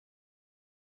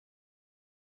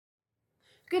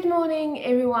Good morning,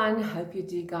 everyone. Hope you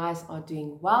guys are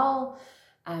doing well.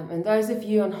 And those of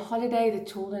you on holiday, the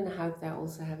children, I hope they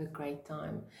also have a great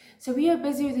time. So we are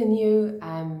busy with a new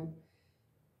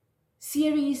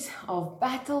series of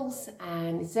battles,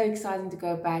 and it's so exciting to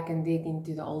go back and dig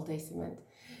into the Old Testament.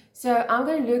 So I'm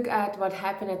going to look at what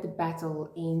happened at the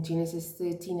battle in Genesis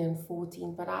 13 and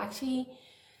 14, but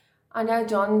I know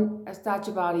John has touched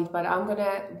about it, but I'm going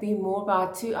to be more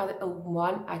about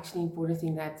one actually important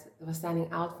thing that was standing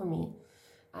out for me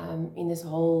in this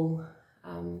whole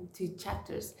two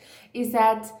chapters, is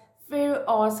that Pharaoh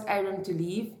asked Abram to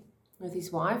leave with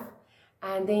his wife,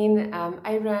 and then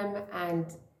Abram and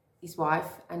his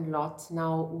wife and Lot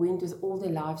now went with all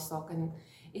their livestock, and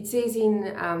it says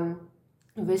in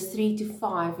verse 3 to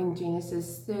 5 in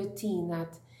Genesis 13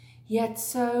 that he had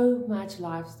so much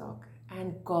livestock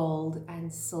and gold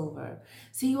and silver.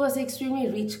 So he was an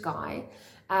extremely rich guy.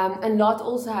 And Lot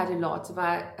also had a lot,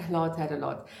 but Lot had a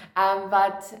lot.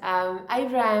 But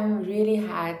Abraham really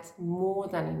had more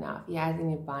than enough. He had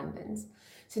in abundance.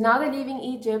 So now they're leaving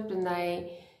Egypt and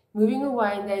they moving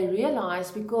away, and they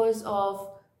realize because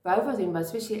of both of them, but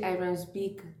especially Abraham's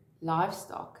big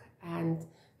livestock and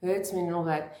herdsmen and all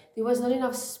that, there was not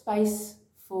enough space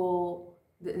for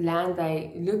the land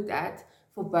they looked at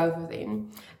for both of them.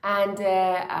 And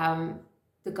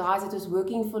the guys that was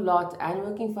working for Lot and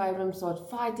working for Abram started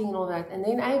fighting and all that. And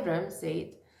then Abram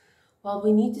said, well,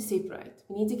 we need to separate.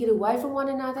 We need to get away from one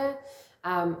another.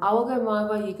 I will go my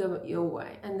way, you go your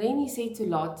way. And then he said to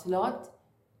Lot,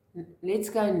 let's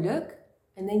go and look,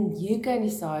 and then you can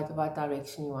decide what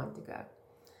direction you want to go.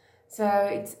 So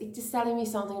it's just telling me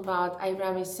something about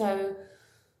Abram is so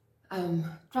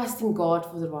trusting God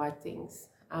for the right things.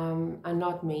 And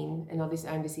not men and not his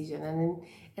own decision.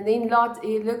 And then Lot,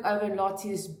 you look over and Lot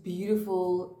sees this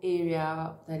beautiful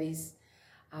area that is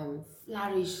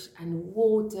flourish and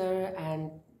water,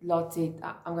 and Lot said,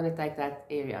 I'm going to take that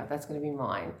area, that's going to be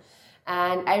mine.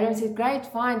 And Abram said, great,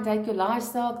 fine, take your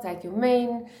livestock, take your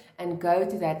men, and go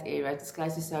to that area, it's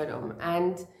close to Sodom.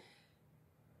 And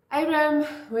Abram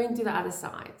went to the other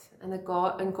side, and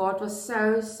God was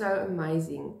so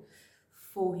amazing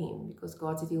for him, because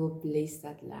God said he will bless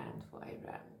that land for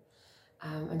Abraham.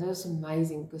 And that was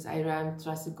amazing, because Abraham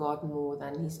trusted God more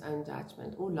than his own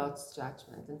judgment or Lot's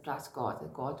judgment, and trust God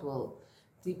that God will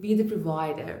be the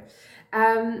provider.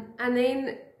 And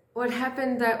then what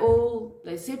happened,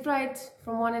 they separate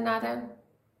from one another,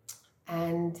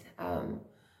 and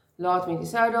Lot went to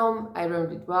Sodom. Abraham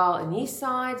did well on his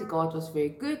side. God was very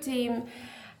good to him.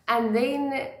 And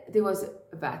then there was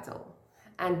a battle,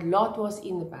 and Lot was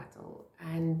in the battle.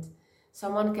 And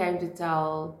someone came to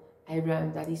tell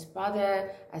Abraham that his brother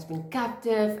has been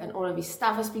captive and all of his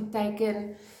stuff has been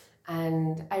taken.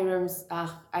 And Abraham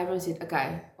said,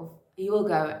 okay, he will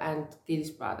go and get his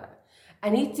brother.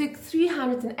 And he took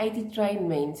 380 trained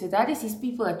men. So that is his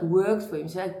people that worked for him.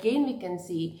 So again, we can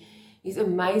see his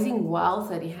amazing wealth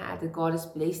that he had, that God has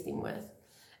blessed him with.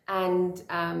 And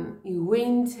he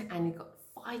went and he got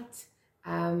fight.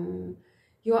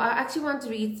 I actually want to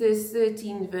read this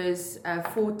 13 verse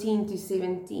 14 to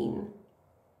 17.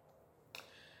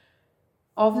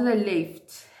 After they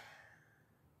left,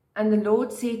 and the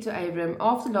Lord said to Abram,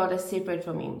 after Lot has separated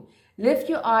from him, lift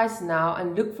your eyes now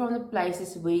and look from the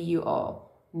places where you are,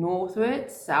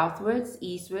 northwards, southwards,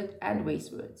 eastward, and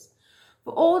westwards.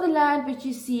 For all the land which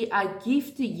you see, I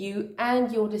give to you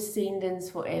and your descendants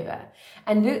forever.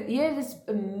 And look, here this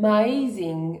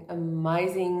amazing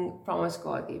promise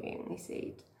God gave him. He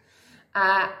said,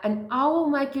 and I will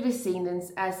make your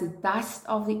descendants as the dust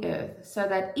of the earth, so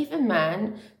that if a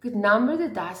man could number the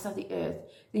dust of the earth,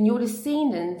 then your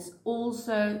descendants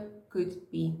also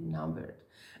could be numbered.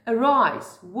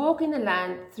 Arise, walk in the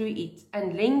land through it,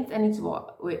 and length and its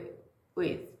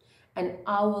width, and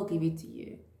I will give it to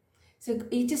you. So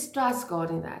he just trusts God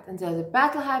in that. And so the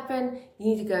battle happened. He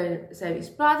needed to go and save his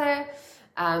brother.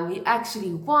 He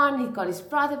actually won. He got his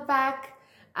brother back.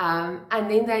 And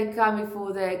then they come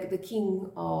before the king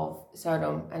of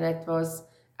Sodom. And it was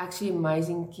actually an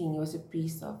amazing king. He was a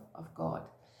priest of God.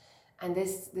 And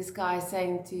this guy is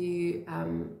saying to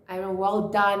Aaron, well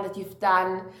done that you've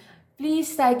done.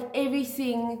 Please take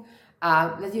everything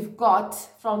that you've got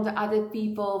from the other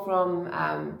people,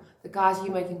 from the guys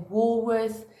you're making war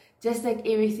with. Just take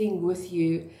everything with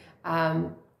you.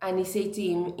 And he said to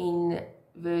him in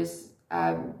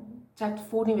chapter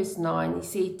 14, verse 9, he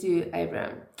said to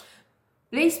Abram,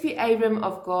 blessed be Abram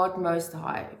of God Most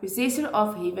High, possessor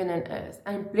of heaven and earth,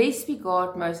 and blessed be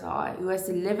God Most High, who has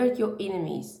delivered your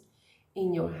enemies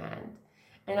in your hand.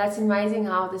 And that's amazing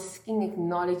how this king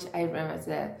acknowledged Abram as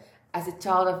a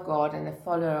child of God and a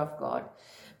follower of God.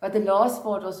 But the last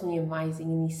part was really amazing.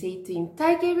 And he said to him,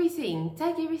 take everything,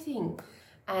 take everything.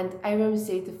 And Abram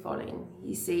said the following.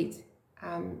 He said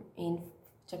in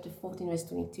chapter 14, verse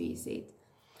 22, he said,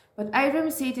 but Abram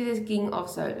said to the king of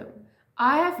Sodom,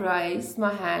 I have raised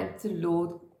my hand to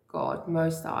Lord God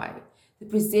Most High, the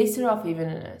possessor of heaven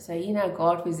and earth. So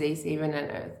God possessed heaven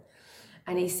and earth.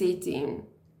 And he said to him,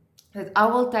 that I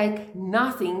will take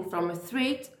nothing from a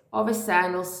thread of a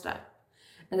sandal strap,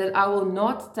 and that I will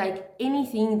not take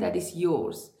anything that is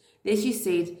yours, lest you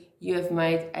said, you have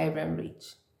made Abram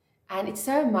rich. And it's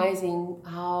so amazing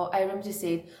how Abram just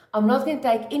said, I'm not going to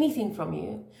take anything from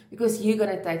you because you're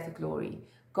going to take the glory.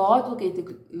 God will get the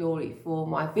glory for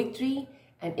my victory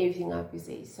and everything I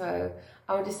possess. So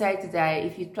I want to say today,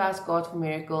 if you trust God for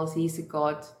miracles, He's a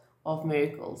God of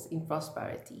miracles in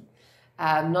prosperity.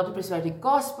 Not a prosperity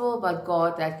gospel, but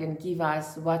God that can give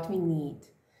us what we need.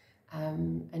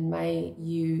 And may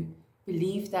you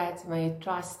believe that, may you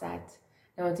trust that.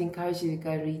 I want to encourage you to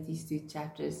go read these 2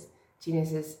 chapters,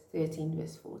 Genesis 13,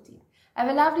 verse 14. Have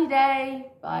a lovely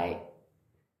day. Bye.